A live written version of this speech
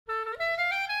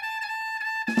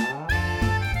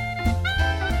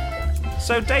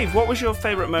So, Dave, what was your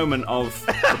favourite moment of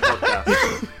the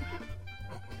podcast?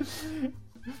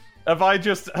 Have I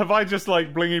just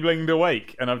like blingy blinged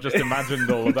awake and I've just imagined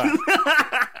all of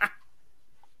that?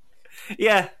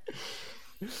 Yeah.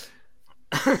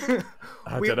 I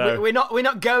don't know. We're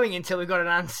not going until we've got an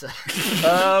answer.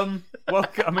 Well,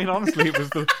 I mean, honestly, it was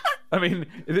the. I mean,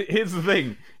 here's the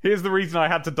thing. Here's the reason I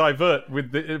had to divert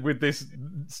with this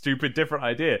stupid different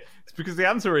idea. It's because the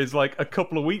answer is like a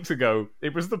couple of weeks ago.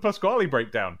 It was the Pasquale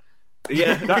breakdown.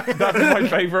 Yeah. That's my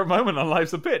favourite moment on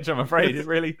Life's a Pitch. I'm afraid it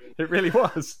really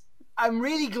was. I'm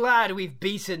really glad we've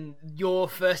beaten your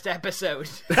first episode.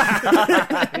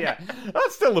 Yeah,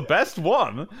 that's still the best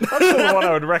one. That's still the one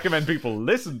I would recommend people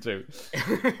listen to.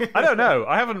 I don't know.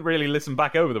 I haven't really listened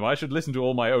back over them. I should listen to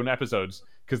all my own episodes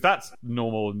because that's a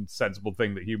normal and sensible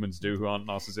thing that humans do who aren't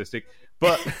narcissistic.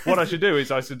 But what I should do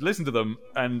is I should listen to them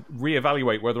and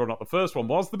reevaluate whether or not the first one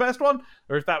was the best one,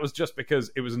 or if that was just because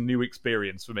it was a new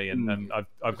experience for me and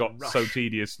I've got so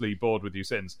tediously bored with you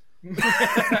since.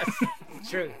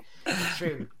 True.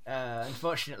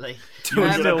 Unfortunately,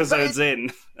 200 episodes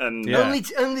in, and only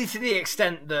to the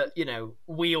extent that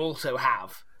we also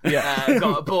have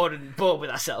got bored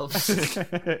with ourselves. That's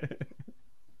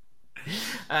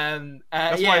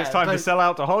why it's time to sell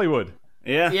out to Hollywood.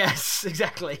 Yeah. Yes,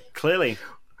 exactly. Clearly,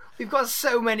 we've got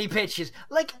so many pitches.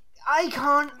 Like, I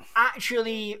can't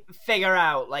actually figure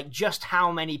out just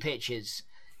how many pitches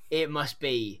it must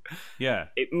be. Yeah,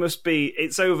 it must be.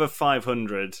 It's over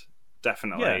 500.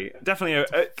 Definitely.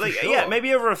 Sure.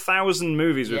 Maybe over 1,000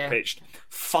 movies we've pitched.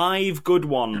 5 good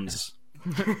ones.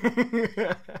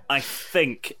 I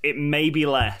think it may be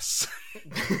less.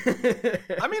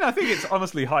 I mean, I think it's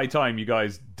honestly high time you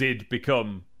guys did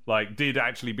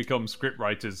actually become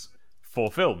scriptwriters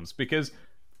for films, because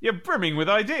you're brimming with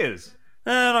ideas.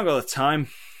 I don't got the time.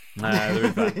 Nah, there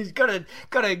is that. He's gotta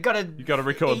You gotta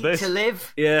record eat this to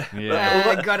live. Yeah.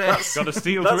 Gotta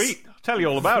steal to eat. I'll tell you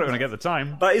all about it when I get the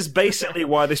time. That is basically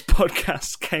why this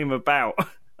podcast came about.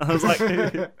 I was like,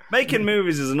 making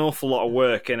movies is an awful lot of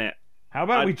work, innit? How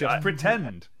about we just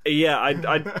pretend? Yeah,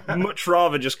 I'd much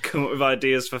rather just come up with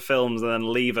ideas for films and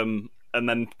then leave them, and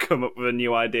then come up with a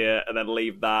new idea and then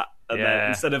leave that, and then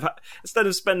instead of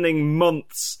spending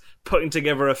months putting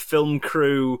together a film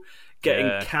crew, getting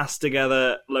cast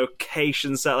together,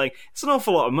 location settling, it's an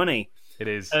awful lot of money. It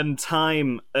is. And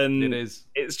time, and it is.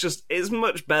 It's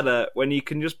much better when you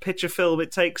can just pitch a film.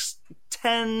 It takes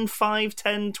 10,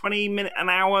 20 minutes, an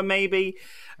hour maybe.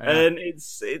 Yeah. And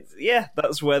it's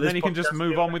that's where this. Then you can just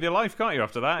move on with your life, can't you,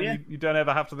 after that? Yeah. You don't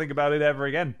ever have to think about it ever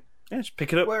again. Yeah, just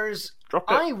pick it up. Whereas drop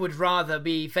it. I would rather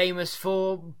be famous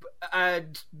for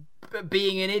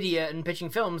being an idiot and pitching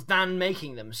films than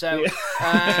making them. So,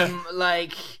 I'm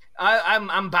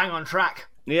bang on track.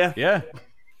 Yeah. Yeah.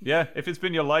 Yeah, if it's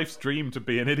been your life's dream to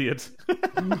be an idiot.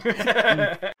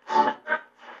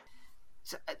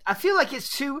 So I feel like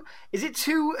it's too. Is it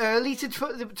too early to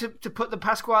put the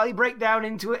Pasquale breakdown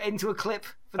into a clip?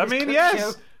 For this clip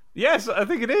show? Yes, I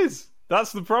think it is.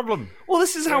 That's the problem. Well,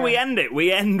 this is how we end it.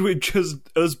 We end with just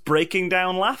us breaking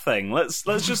down laughing. Let's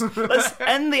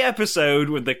end the episode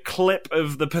with the clip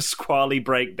of the Pasquale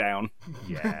breakdown.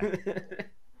 Yeah.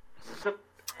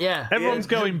 Yeah. Everyone's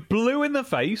going blue in the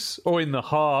face or in the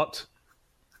heart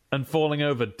and falling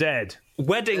over dead.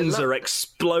 Weddings are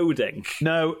exploding.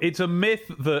 No, it's a myth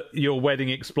that your wedding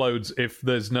explodes if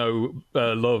there's no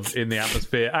love in the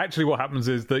atmosphere. Actually, what happens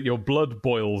is that your blood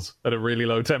boils at a really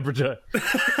low temperature.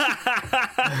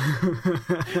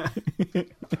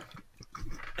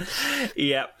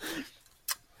 Yep.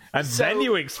 And then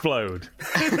you explode.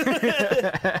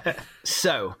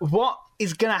 So, what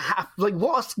is gonna happen? Like,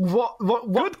 what?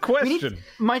 Good question.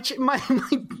 My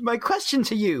question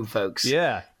to you, folks.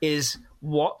 Yeah. Is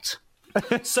what?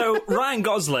 So Ryan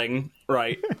Gosling,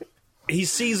 right? He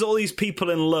sees all these people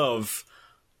in love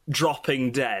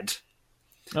dropping dead.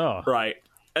 Oh. Right.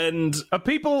 And are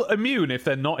people immune if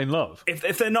they're not in love?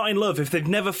 If they're not in love, if they've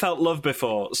never felt love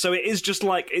before. So it is just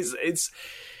like it's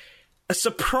a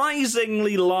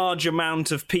surprisingly large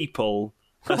amount of people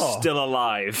are still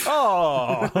alive.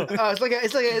 Oh, it's like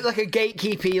a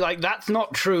gatekeepy. Like, that's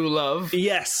not true love.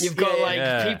 Yes, you've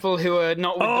got people who are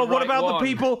not. With the what right about one. the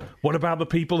people? What about the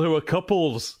people who are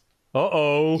couples? Yeah,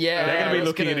 they're going to be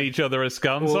looking at each other as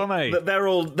scums, aren't they? They're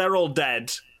all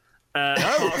dead. But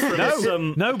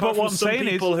what I'm saying is,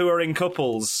 people who are in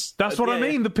couples. That's what I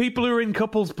mean. The people who are in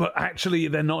couples, but actually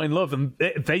they're not in love, and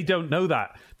they don't know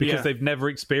that because they've never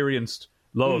experienced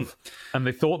love, and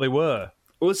they thought they were.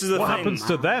 Well, this is the what thing. happens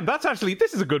to them?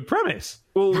 This is a good premise.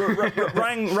 Well,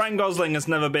 Ryan Gosling has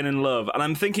never been in love, and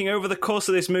I'm thinking over the course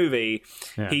of this movie,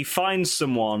 he finds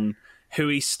someone who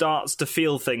he starts to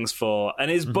feel things for, and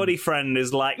his buddy friend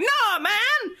is like, "No, man!"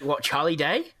 What, Charlie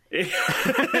Day? Or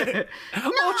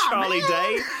Charlie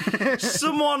Day.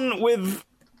 Someone with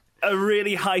a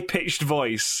really high-pitched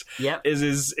voice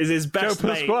is his best Joe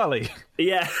mate. Pasquale.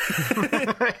 Yeah.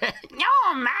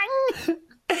 No, man!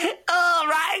 Oh,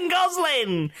 Ryan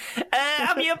Gosling,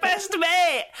 I'm your best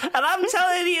mate, and I'm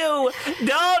telling you,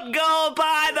 don't go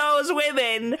by those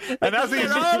women, because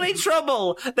they're only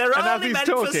trouble. They're only meant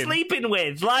for sleeping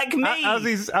with, like me. As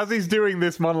he's doing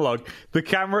this monologue, the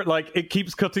camera, like, it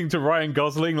keeps cutting to Ryan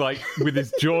Gosling, like, with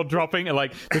his jaw dropping, and,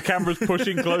 like, the camera's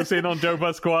pushing close in on Joe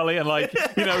Pasquale, and, like,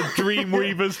 you know,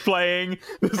 Dreamweaver's playing,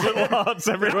 there's little hearts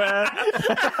everywhere.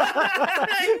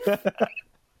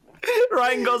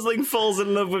 Ryan Gosling falls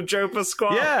in love with Joe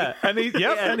Pasquale. Yeah,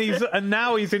 and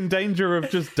now he's in danger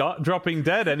of just dropping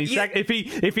dead. And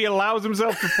if he allows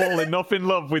himself to fall enough in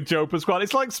love with Joe Pasquale,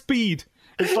 it's like Speed.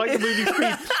 It's like the movie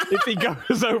Speed. If he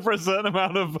goes over a certain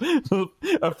amount of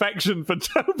affection for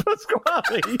Joe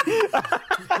Pasquale,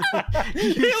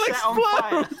 he'll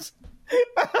explode.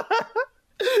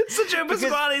 So Joe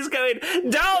Pasquale's going,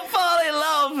 don't fall in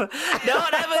love.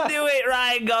 Don't ever do it,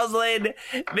 Ryan Gosling,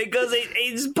 because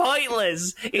it's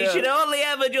pointless. You should only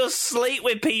ever just sleep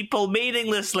with people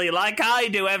meaninglessly like I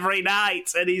do every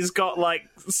night. And he's got like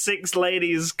 6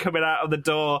 ladies coming out of the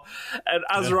door. And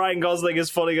as Ryan Gosling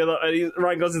is falling in love,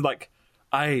 Ryan Gosling's like,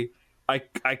 I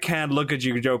can't look at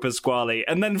you, Joe Pasquale.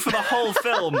 And then for the whole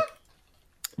film,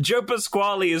 Joe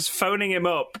Pasquale is phoning him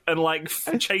up and like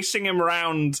chasing him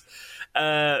around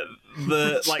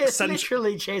the like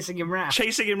literally chasing him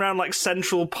around like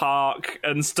Central Park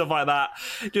and stuff like that,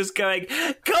 just going,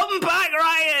 come back,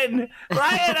 Ryan,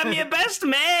 I'm your best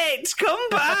mate, come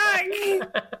back.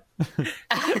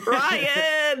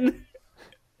 Ryan.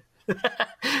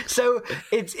 So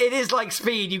it is like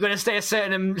Speed. You've got to stay a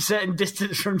certain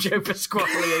distance from Joe Pasquale,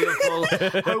 or you'll fall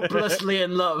hopelessly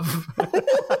in love.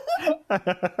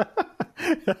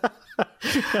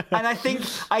 And I think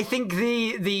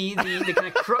the kind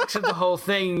of crux of the whole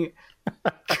thing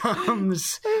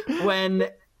comes when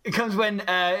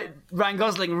Ryan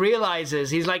Gosling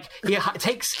realizes he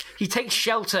takes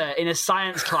shelter in a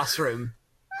science classroom,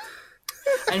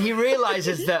 and he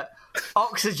realizes that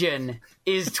oxygen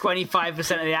is 25%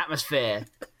 of the atmosphere.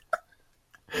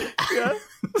 Yeah.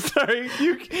 Sorry,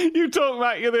 you talk,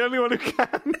 Matt. You're the only one who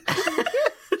can.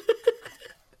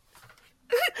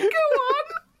 Go on.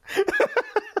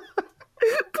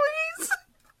 Please.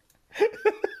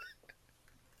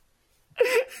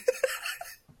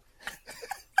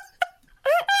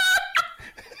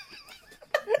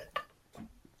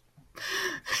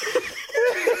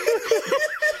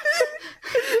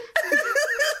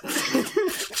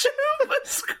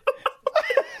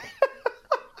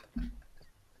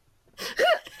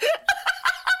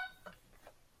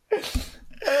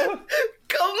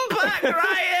 Come back,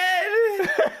 Ryan!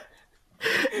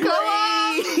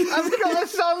 I've got a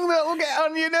song that will get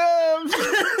on your nerves.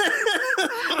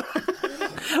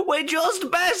 We're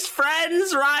just best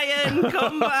friends, Ryan.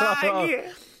 Come back.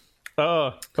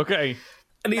 Oh, okay.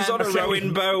 And he's on a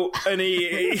rowing boat, and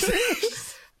he's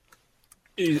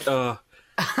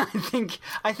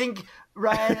I think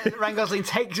Ryan Gosling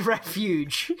takes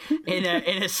refuge in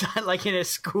a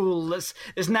school that's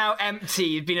now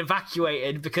empty, been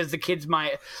evacuated because the kids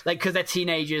might, like, because they're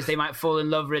teenagers, they might fall in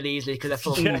love really easily because they're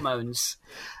full of hormones.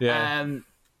 Yeah.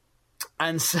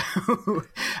 And so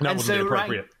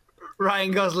appropriate.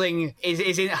 Ryan Gosling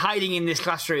is hiding in this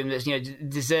classroom that's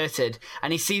deserted,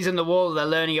 and he sees on the wall they're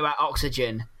learning about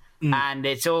oxygen, and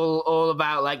it's all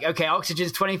about like, okay,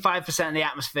 oxygen's 25% of the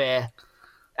atmosphere.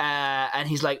 And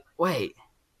he's like, wait,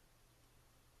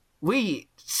 we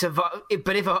survive,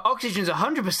 but if our oxygen's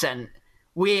 100%,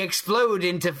 we explode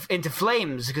into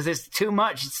flames because it's too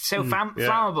much. It's so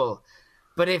flammable.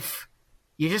 But if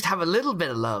you just have a little bit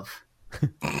of love,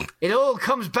 it all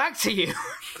comes back to you.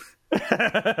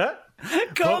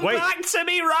 Come back to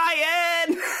me,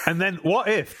 Ryan! And then what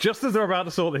if, just as they're about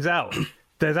to sort this out,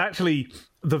 there's actually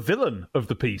the villain of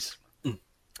the piece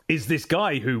is this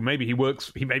guy who maybe he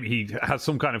has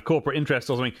some kind of corporate interest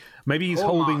or something. Maybe he's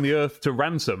holding the Earth to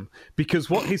ransom, because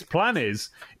what his plan is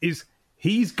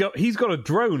he's got a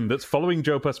drone that's following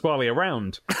Joe Pasquale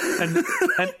around, and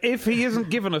if he isn't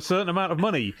given a certain amount of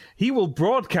money, he will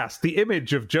broadcast the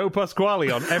image of Joe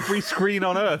Pasquale on every screen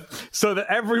on Earth, so that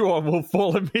everyone will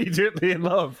fall immediately in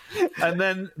love, and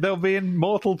then they'll be in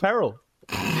mortal peril.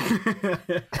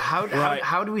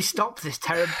 How do we stop this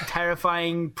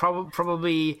terrifying,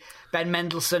 probably Ben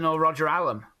Mendelsohn or Roger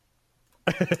Allam?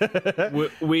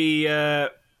 We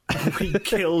we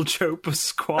kill Joe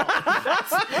Pasquale.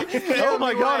 Oh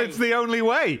my god, it's the only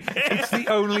way. It's the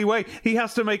only way. He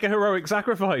has to make a heroic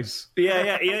sacrifice.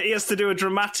 Yeah. He has to do a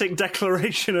dramatic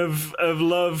declaration of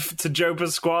love to Joe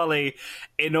Pasquale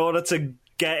in order to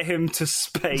get him to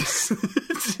space.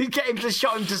 To get him to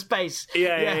shot him to space.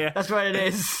 Yeah. That's what it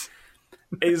is.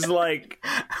 Is like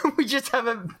we just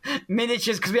have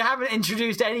miniatures because we haven't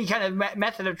introduced any kind of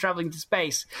method of traveling to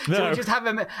space. So we just have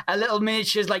a little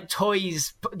miniatures like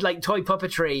toys, like toy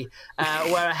puppetry,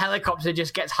 where a helicopter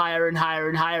just gets higher and higher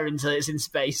and higher until it's in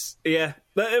space. Yeah,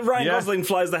 Ryan Gosling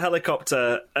flies the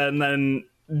helicopter and then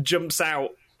jumps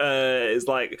out. Is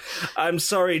like, I'm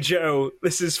sorry, Joe.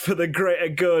 This is for the greater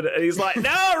good. And he's like,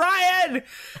 no, Ryan,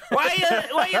 why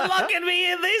are you locking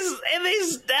me in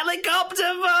this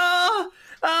helicopter for?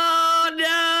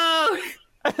 Oh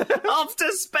no! Off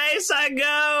to space I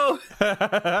go.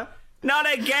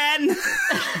 Not again.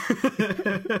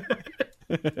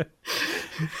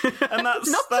 And that's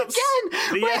again.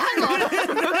 Wait, hang on.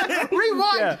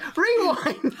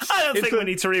 Rewind. I don't think we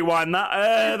need to rewind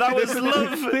that. That was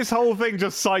love. This whole thing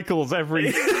just cycles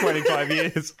every 25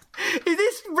 years. Is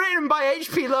this written by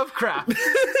H.P. Lovecraft?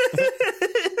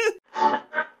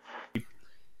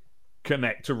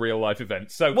 Connect to real life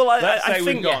events. So, well, let's say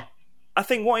we've got. I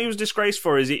think what he was disgraced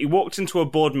for is he walked into a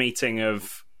board meeting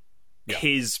of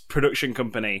his production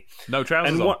company. No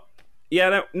trousers on.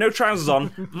 No trousers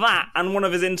on. That, and one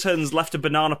of his interns left a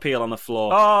banana peel on the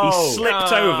floor. Oh. He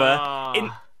slipped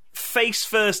over, face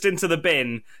first into the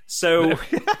bin, so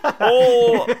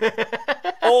all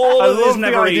of his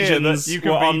Norwegians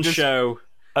were on show.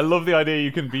 I love the idea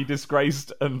you can be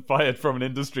disgraced and fired from an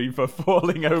industry for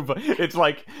falling over. It's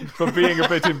like for being a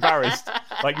bit embarrassed,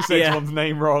 like you say someone's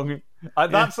name wrong. I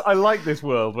like this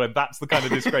world where that's the kind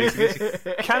of disgrace.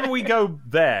 Can we go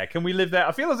there? Can we live there?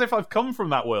 I feel as if I've come from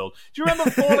that world. Do you remember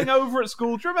falling over at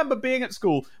school? Do you remember being at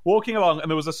school, walking along,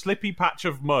 and there was a slippy patch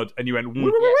of mud, and you went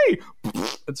wee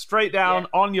and straight down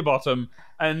on your bottom,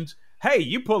 and hey,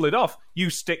 you pull it off. You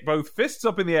stick both fists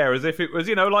up in the air as if it was,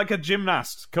 like a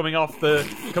gymnast coming off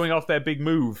their big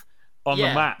move on the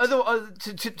mat. Although,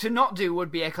 to not do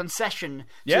would be a concession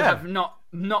to have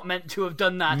not meant to have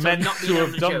done that. Meant not to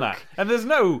have done that. And there's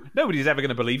nobody's ever going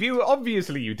to believe you.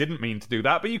 Obviously, you didn't mean to do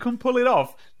that, but you can pull it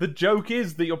off. The joke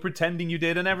is that you're pretending you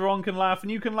did, and everyone can laugh, and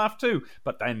you can laugh too.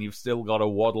 But then you've still got to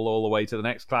waddle all the way to the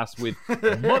next class with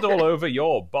mud all over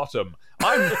your bottom.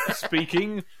 I'm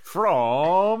speaking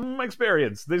from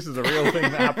experience. This is a real thing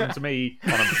that happened to me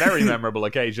on a very memorable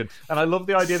occasion, and I love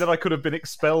the idea that I could have been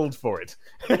expelled for it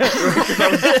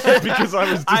because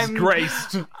I was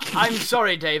disgraced. I'm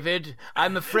sorry, David.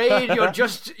 I'm afraid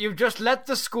you've just let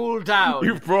the school down.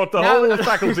 You've brought the whole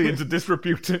faculty into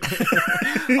disrepute. It's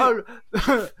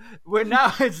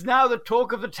now the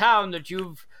talk of the town that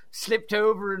you've slipped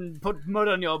over and put mud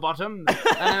on your bottom.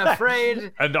 And I'm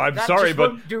afraid. And I'm sorry,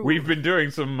 but we've been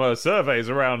doing some surveys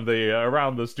around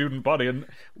the student body, and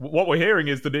what we're hearing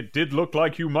is that it did look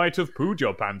like you might have pooed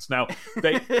your pants. Now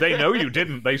they know you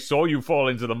didn't. They saw you fall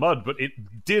into the mud, but it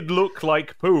did look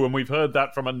like poo, and we've heard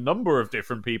that from a number of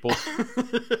different people.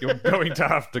 You're going to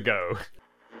have to go.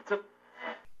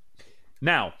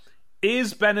 Now,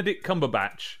 is Benedict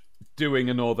Cumberbatch doing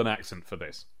a northern accent for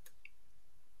this?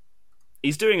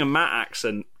 He's doing a Matt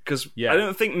accent, because I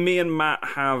don't think me and Matt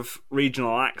have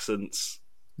regional accents.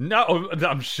 No,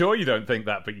 I'm sure you don't think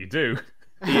that, but you do.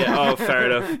 Yeah,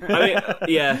 fair enough. I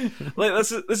mean, like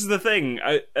this is the thing.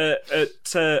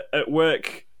 At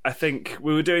work, I think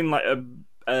we were doing like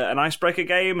an icebreaker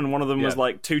game, and one of them was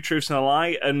like 2 truths and a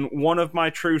lie, and one of my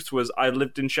truths was I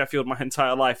lived in Sheffield my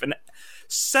entire life, and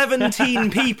 17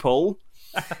 people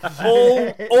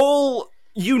all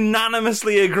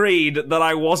unanimously agreed that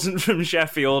I wasn't from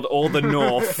Sheffield or the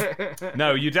North.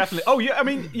 No, you definitely. Oh, yeah. I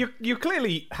mean, you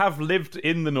clearly have lived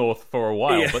in the North for a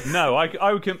while, but no, I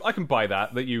can buy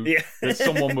that that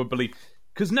someone would believe,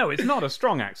 because no, it's not a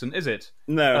strong accent, is it?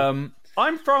 No.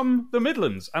 I'm from the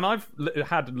Midlands, and I've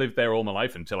lived there all my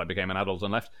life until I became an adult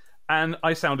and left, and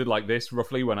I sounded like this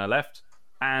roughly when I left,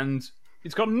 and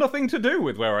it's got nothing to do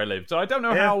with where I lived. So I don't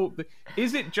know how.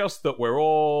 Is it just that we're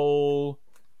all?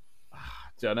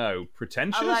 Don't know,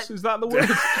 pretentious? Is that the word?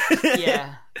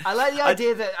 Yeah, I like the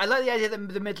idea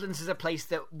that the Midlands is a place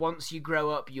that once you grow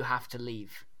up, you have to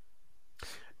leave.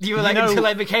 You were like, until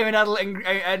I became an adult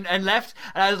and left,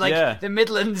 and I was like, the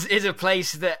Midlands is a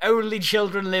place that only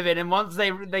children live in, and once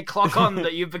they clock on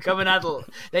that you've become an adult,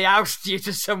 they oust you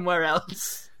to somewhere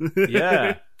else.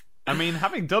 Yeah. I mean,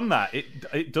 having done that,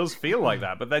 it does feel like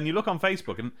that. But then you look on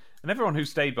Facebook, and everyone who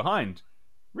stayed behind,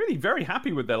 really very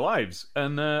happy with their lives.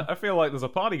 And I feel like there's a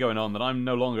party going on that I'm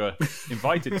no longer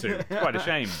invited to. It's quite a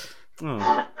shame.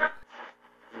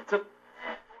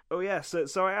 Oh yeah,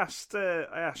 so I asked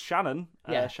Shannon,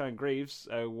 Shannon Greaves,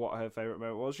 what her favourite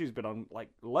moment was. She's been on like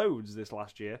loads this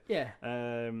last year. Yeah.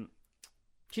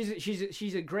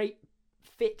 She's a great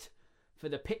fit for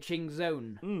the pitching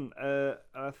zone.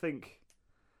 I think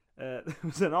there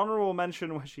was an honourable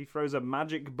mention where she throws a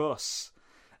magic bus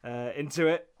into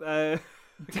it. I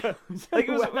think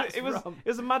it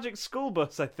was a magic school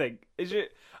bus. I think is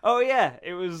it? Oh yeah,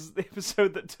 it was the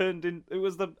episode that turned in. It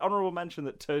was the honourable mention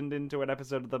that turned into an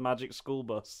episode of the Magic School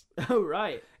Bus. Oh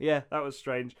right, yeah, that was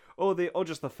strange. Or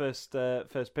just the first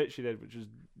pitch she did, which was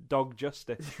Dog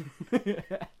Justice.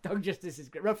 Dog Justice is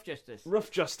great. Rough Justice.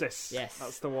 Rough Justice. Yes,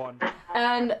 that's the one.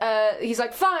 And he's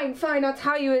like, fine, I'll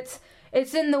tell you, it's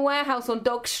in the warehouse on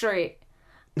Dog Street.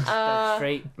 Dog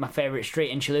Street, my favourite street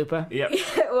in Chalupa. Yep.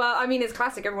 Well, I mean, it's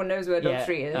classic. Everyone knows where Dog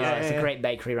Street is. It's a great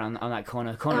bakery on that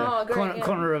corner.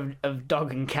 Corner of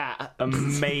dog and cat.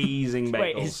 Amazing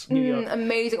bagels. New York.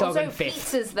 Amazing. Dog also, and Fifth.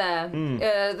 pizza's there.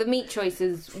 The meat choice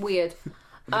is weird.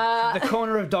 The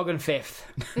corner of Dog and Fifth.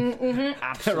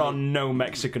 Mm-hmm. There are no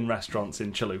Mexican restaurants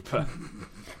in Chalupa.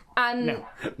 And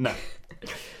no.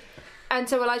 And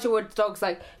so Elijah Wood's dog's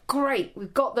like, great,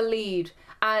 we've got the lead.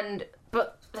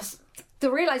 But the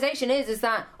realisation is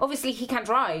that obviously he can't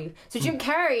drive. So Jim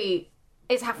Carrey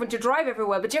is having to drive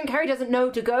everywhere, but Jim Carrey doesn't know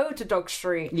to go to Dog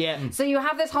Street. Yeah. So you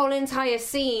have this whole entire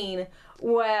scene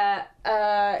where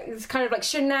it's kind of like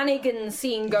shenanigans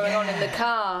scene going on in the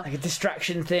car. Like a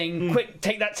distraction thing. Quick,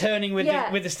 take that turning with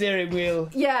the steering wheel.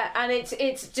 Yeah, and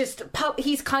it's just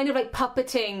he's kind of like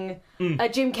puppeting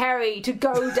Jim Carrey to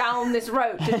go down this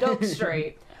road to Dog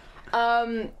Street.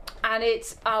 And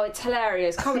it's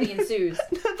hilarious. Comedy ensues.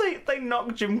 they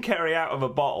knock Jim Carrey out of a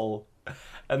bottle,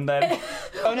 and then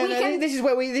this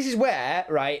is where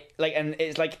right, like, and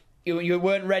it's like you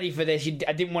weren't ready for this.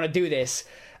 I didn't want to do this.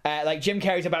 Like Jim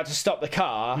Carrey's about to stop the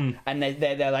car, and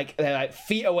they're like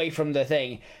feet away from the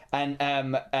thing, and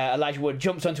Elijah Wood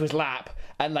jumps onto his lap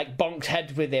and like bonks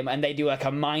heads with him, and they do like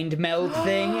a mind meld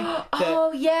thing.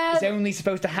 Oh yeah, it's only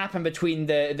supposed to happen between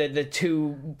the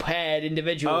two paired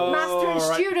individuals. Master and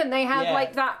student. They have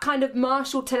like that kind of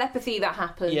martial telepathy that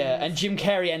happens. Yeah, and Jim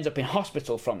Carrey ends up in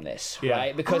hospital from this,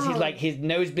 right? Because he's like his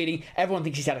nose bleeding. Everyone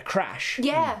thinks he's had a crash.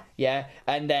 Yeah. Yeah,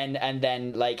 and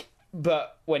then like.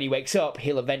 But when he wakes up,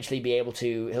 he'll eventually be able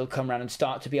to. He'll come around and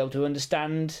start to be able to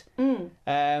understand.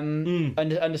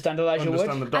 Understand Elijah Wood.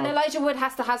 And Elijah Wood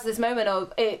has this moment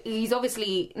of he's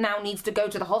obviously now needs to go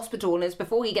to the hospital, and it's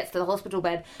before he gets to the hospital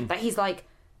bed that he's like,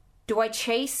 do I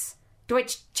chase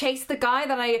the guy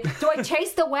do I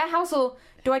chase the warehouse, or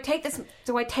do I take Jim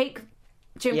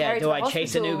Carrey to the hospital? Do I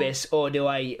chase Anubis, or do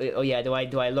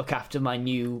I look after my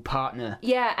new partner?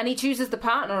 Yeah, and he chooses the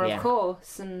partner, of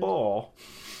course. And...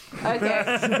 Okay.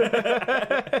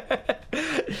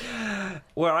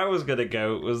 Where I was going to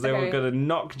go was they were going to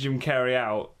knock Jim Carrey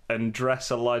out and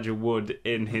dress Elijah Wood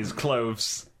in his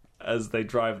clothes as they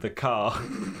drive the car.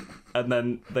 And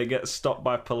then they get stopped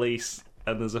by police,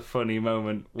 and there's a funny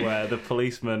moment where the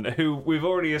policeman, who we've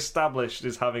already established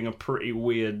is having a pretty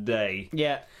weird day,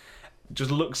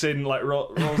 just looks in, like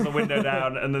rolls the window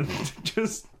down, and then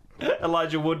just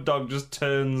Elijah Wood dog just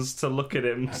turns to look at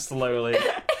him slowly.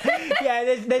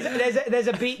 Yeah, there's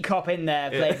a beat cop in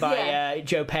there played by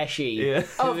Joe Pesci,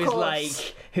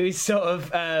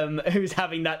 who's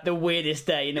having the weirdest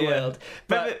day in the world.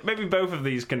 But maybe both of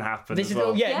these can happen. This as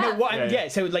well.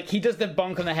 So like he does the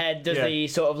bonk on the head, does the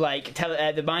sort of like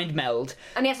the mind meld,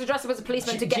 and he has to dress up as a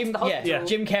policeman to get to the hospital. Yeah,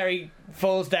 Jim Carrey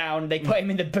falls down. They put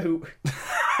him in the boot.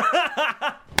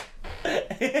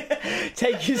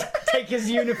 take his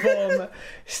uniform,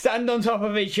 stand on top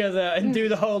of each other, and do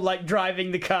the whole like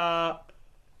driving the car,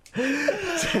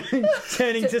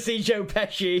 turning to see Joe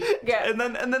Pesci. Yeah. And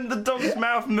then the dog's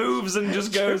mouth moves and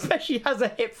just goes. Joe Pesci has a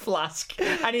hip flask,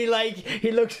 and he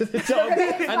looks at the dog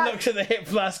and looks at the hip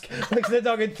flask, looks at the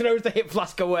dog and throws the hip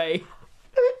flask away.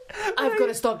 I've got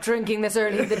to stop drinking this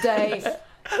early in the day.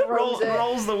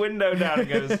 Rolls the window down and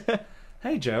goes,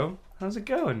 "Hey Joe, how's it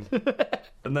going?"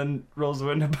 And then rolls the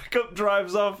window back up,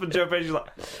 drives off, and Joe Pesci's like,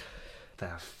 "The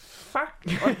fuck?"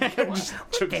 Just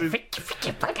chucks his...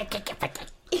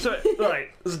 So, right,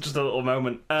 this is just a little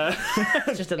moment.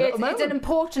 Just a little moment. It's an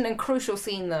important and crucial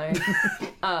scene, though.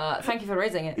 Thank you for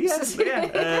raising it. Yes,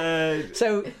 yeah.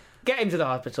 So, get him to the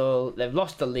hospital. They've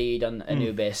lost the lead on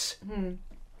Anubis.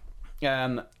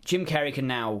 Jim Carrey can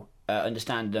now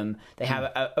understand them. They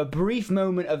have a brief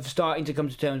moment of starting to come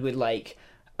to terms with, like,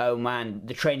 oh man,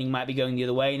 the training might be going the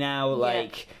other way now.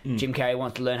 Like Jim Carrey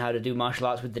wants to learn how to do martial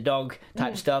arts with the dog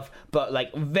type stuff. But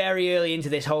like very early into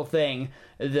this whole thing,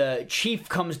 the chief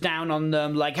comes down on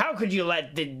them like, how could you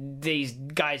let these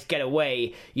guys get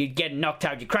away? You'd get knocked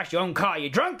out, you crashed your own car, you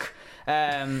drunk?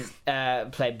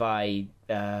 Played by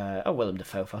Willem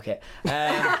Dafoe, fuck it.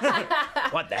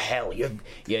 What the hell? You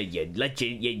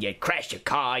crashed your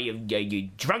car, you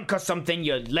drunk or something,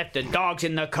 you left the dogs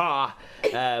in the car.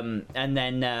 And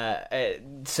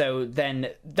then so then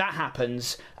that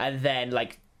happens, and then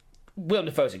like Willem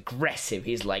Dafoe's aggressive.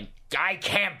 He's like, I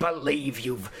can't believe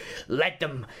you've let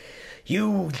them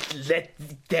get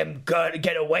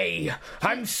away.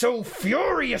 I'm so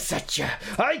furious at you.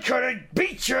 I could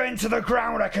beat you into the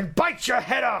ground. I could bite your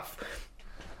head off.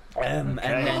 And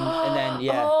then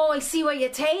yeah. Oh, I see where you're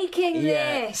taking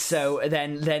this. So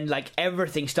then like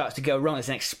everything starts to go wrong. There's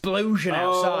an explosion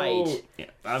outside. Yeah.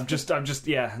 I'm just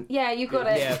yeah. Yeah, you got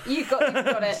it. Yeah. You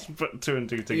got it. Put two and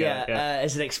two together. Yeah,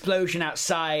 there's an explosion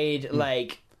outside.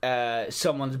 Like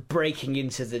someone's breaking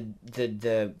into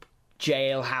the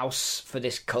jailhouse for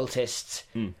this cultist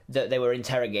that they were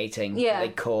interrogating. Yeah. They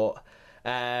caught.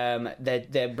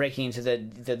 They're breaking into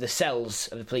the cells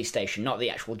of the police station, not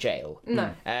the actual jail.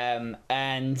 No.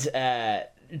 And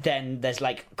then there's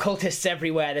like cultists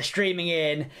everywhere. They're streaming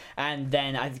in, and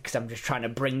then because I'm just trying to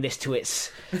bring this to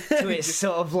its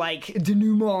sort of like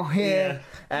denouement here.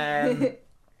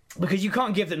 Because you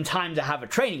can't give them time to have a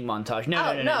training montage.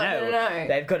 No.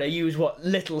 They've got to use what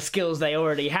little skills they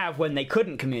already have when they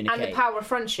couldn't communicate. And the power of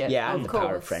friendship. Yeah, and of the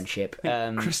power course. of friendship.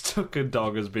 Chris Tucker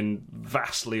dog has been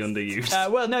vastly underused.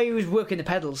 Well, no, he was working the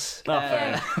pedals.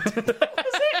 Fair.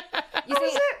 You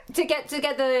see, to get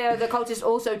the cultist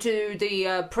also to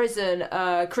the prison,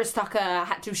 Chris Tucker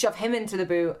had to shove him into the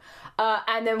boot.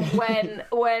 And then when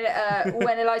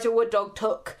Elijah Wood Dog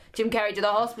took Jim Carrey to the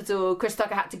hospital, Chris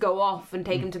Tucker had to go off and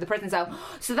take him to the prison cell.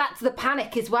 So that's the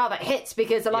panic as well that hits,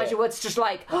 because Elijah Wood's just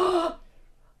like, oh,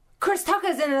 Chris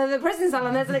Tucker's in the prison cell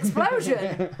and there's an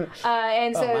explosion.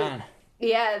 And so,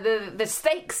 yeah, the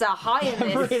stakes are high in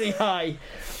this. Really high.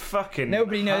 Fucking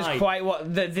Nobody knows high. quite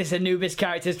what this Anubis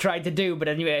character's tried to do, but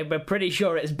anyway, we're pretty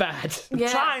sure it's bad.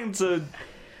 Yeah. Trying to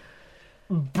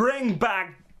bring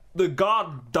back the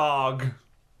god dog.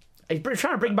 He's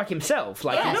trying to bring back himself,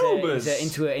 like Anubis.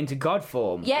 into god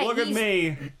form. Yeah, Look at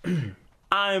me.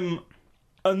 I'm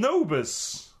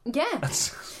Anubis. Yeah.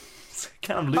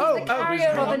 Can't The carrier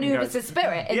of Anubis'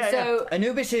 spirit. And so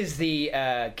Anubis is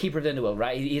the keeper of the underworld,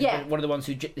 right? He's one of the ones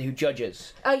who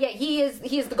judges. Oh yeah, he is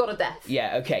the god of death.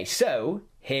 Yeah, okay, so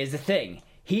here's the thing.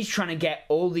 He's trying to get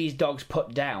all these dogs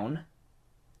put down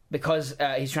because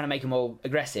he's trying to make them all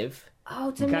aggressive.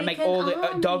 Oh, to Make all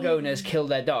the dog owners kill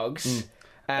their dogs.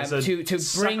 To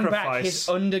bring back his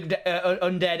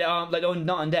undead arm, like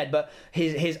not undead, but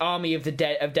his army of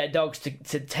dead dogs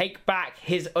to take back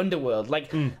his underworld.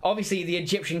 Like obviously the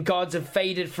Egyptian gods have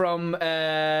faded from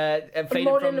modern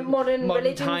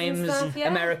times, and stuff, yeah.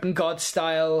 American god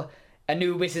style.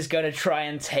 Anubis is going to try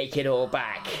and take it all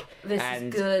back. This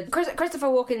is good. Christopher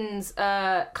Walken's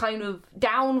kind of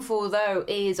downfall, though,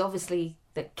 is obviously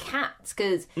the cats,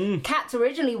 because cats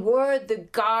originally were the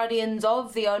guardians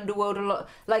of the underworld a lot.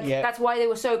 That's why they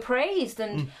were so praised,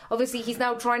 and obviously he's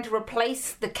now trying to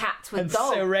replace the cats with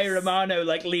dogs. So Ray Romano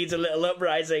leads a little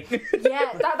uprising.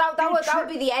 Yeah, that would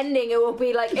be the ending. It will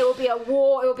be a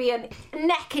war. It will be a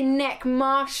neck and neck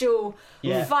martial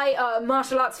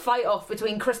arts fight off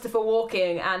between Christopher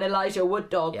Walken and Elijah Wood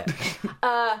Dog. Yeah.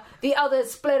 The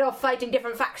others split off fighting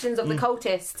different factions of the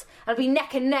cultists, and it'll be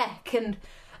neck and neck, and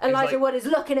Elijah Wood is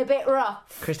looking a bit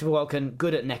rough. Christopher Walken,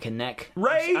 good at neck and neck.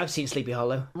 Ray, I've seen Sleepy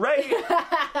Hollow. Ray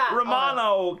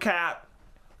Romano, cat,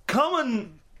 come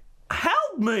and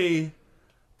help me,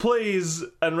 please.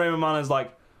 And Ray Romano's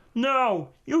like, no,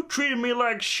 you treated me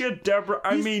like shit, Deborah.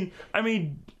 I mean,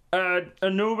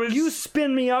 Anubis. You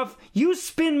spin me off your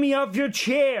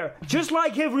chair, just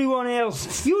like everyone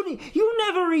else. You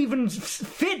never even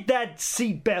fit that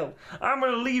seatbelt. I'm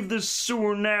gonna leave this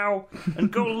sewer now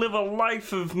and go live a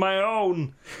life of my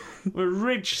own. A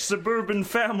rich suburban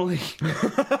family.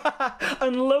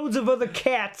 And loads of other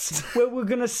cats where we're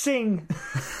gonna sing.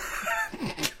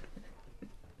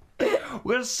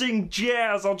 We'll sing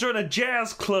jazz. I'll join a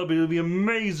jazz club. It'll be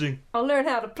amazing. I'll learn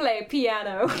how to play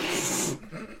piano.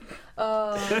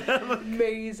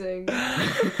 Amazing.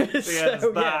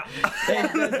 That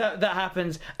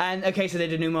happens. And okay, so the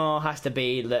denouement has to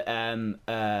be that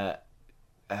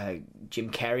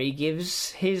Jim Carrey gives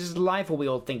his life, or we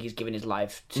all think he's given his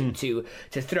life to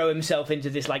throw himself into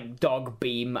this like dog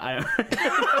beam. I don't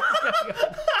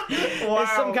There's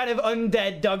some kind of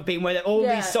undead dog being where all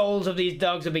these souls of these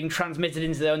dogs are being transmitted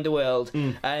into the underworld,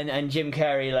 and Jim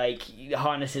Carrey like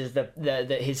harnesses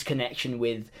the his connection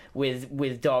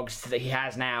with dogs that he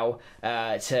has now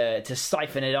to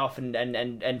siphon it off and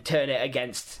turn it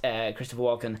against Christopher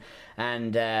Walken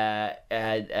and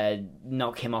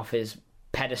knock him off his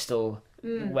pedestal.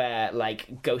 Where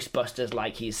like Ghostbusters,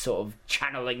 like he's sort of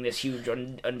channeling this huge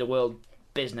underworld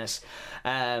business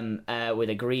with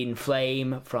a green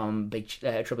flame from Big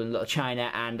Trouble in Little China,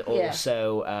 and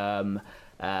also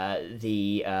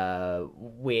the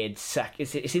weird sack.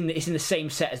 It's in the same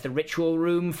set as the ritual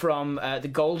room from The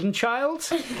Golden Child.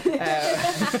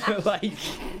 Like.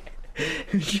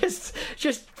 just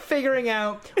figuring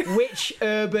out which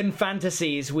urban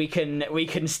fantasies we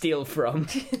can steal from.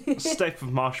 Stave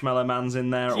of Marshmallow Man's in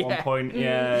there at one point.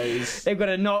 Yeah, they've got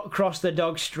to not cross the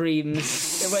dog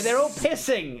streams where they're all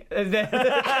pissing.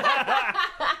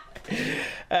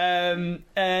 And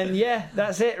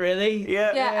that's it really.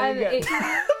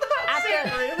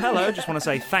 Hello, just want to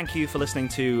say thank you for listening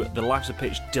to the Lives of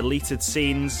Pitch deleted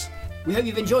scenes. We hope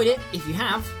you've enjoyed it. If you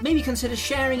have, maybe consider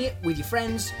sharing it with your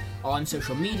friends on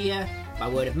social media, by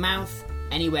word of mouth,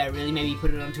 anywhere really. Maybe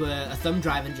put it onto a thumb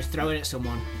drive and just throw it at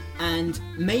someone. And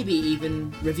maybe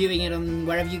even reviewing it on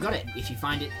wherever you got it. If you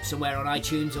find it somewhere on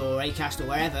iTunes or Acast or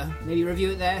wherever, maybe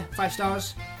review it there. 5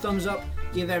 stars, thumbs up,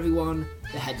 give everyone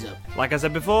the heads up. Like I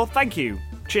said before, thank you.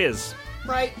 Cheers.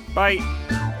 Right. Bye.